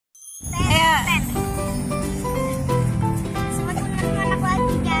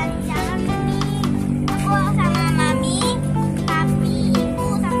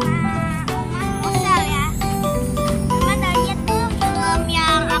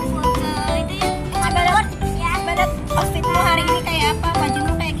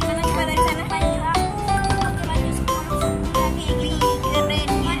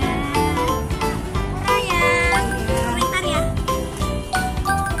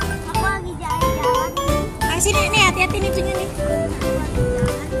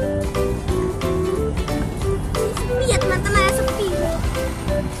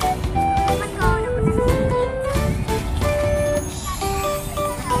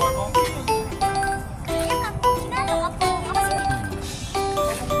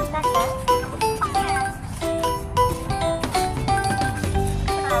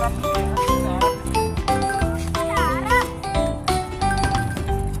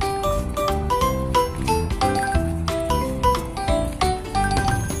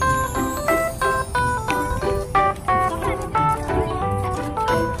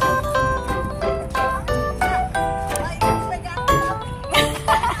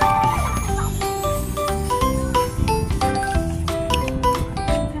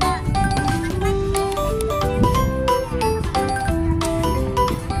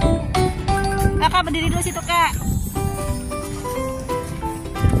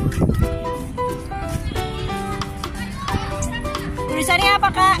Tulisannya apa,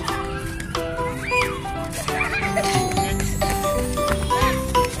 Kak?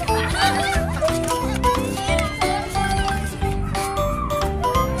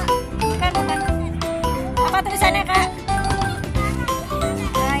 Bukan. Apa tulisannya, Kak?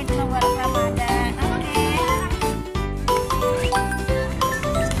 Nah, itu buat Ramadan. Oke.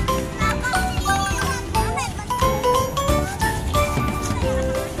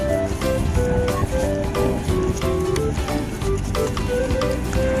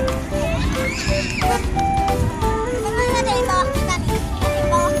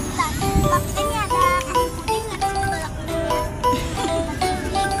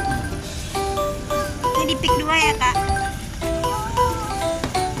 Ini pik 2 ya, Kak?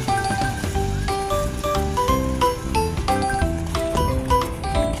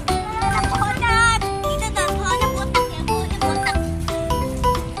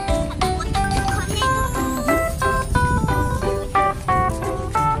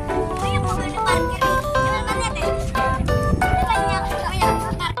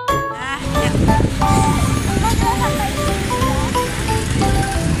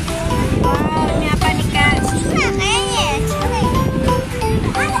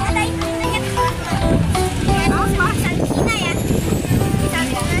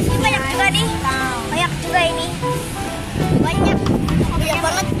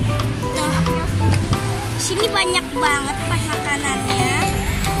 Sini banyak banget pas makanannya.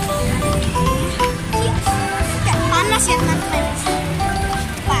 Panas ya, panas.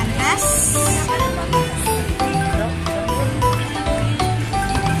 Panas.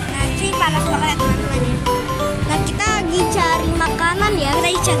 Nanti panas banget, teman-teman. Nah, kita lagi cari makanan ya. Kita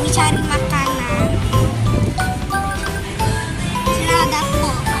lagi cari makanan. Sini ada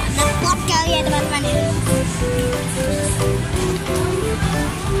pot kali ya, teman-teman.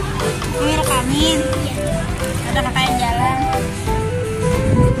 Ini rekamin. Ada kakak yang jalan.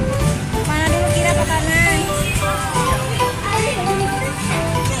 Mana dulu kira ke kanan.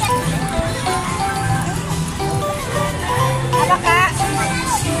 Apa, Kak?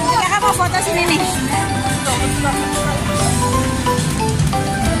 Kakak mau foto sini nih.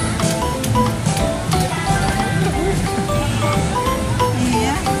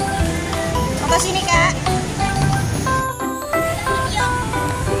 Iya. Foto sini, Kak.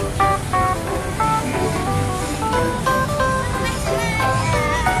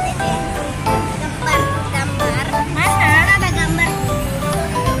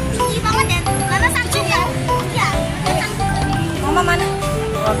 Mana?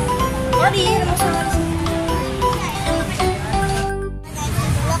 Oh, di rumah sana di sini.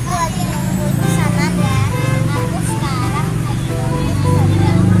 Aku lagi nunggu pesanan ya. Aku sekarang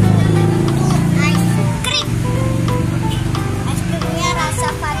ice cream. Ice creamnya rasa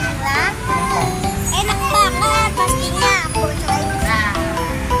vanilla. Enak banget pastinya. Aku cobain.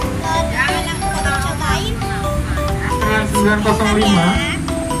 Aku cobain. Antrian 905.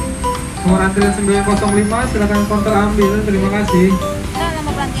 Nomor antrian 905, silakan counter ambil. Terima kasih. Nama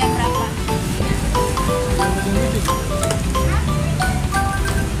pelanggan berapa?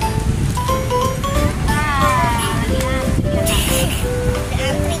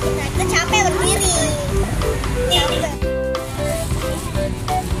 Antri kita capek berdiri.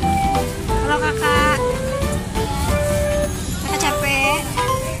 Halo, Kakak. Kakak capek?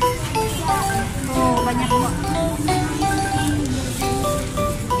 Oh, banyak kok.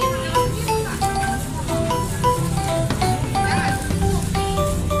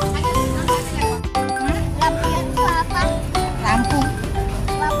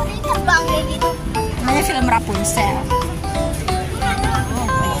 Namanya film Rapunzel.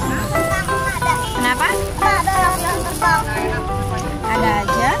 Kenapa? Ada yang terbang. Ada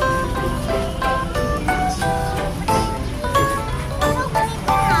aja.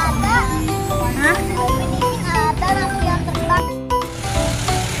 Hah? Ada lampu yang terbang.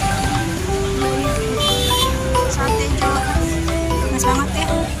 Sate Jo. Mas banget ya.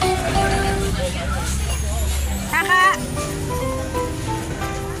 Kakak.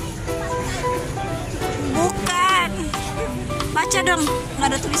 Bukan. Baca dong, nggak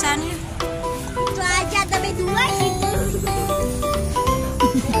ada tulisannya. Itu aja tapi 2 sih.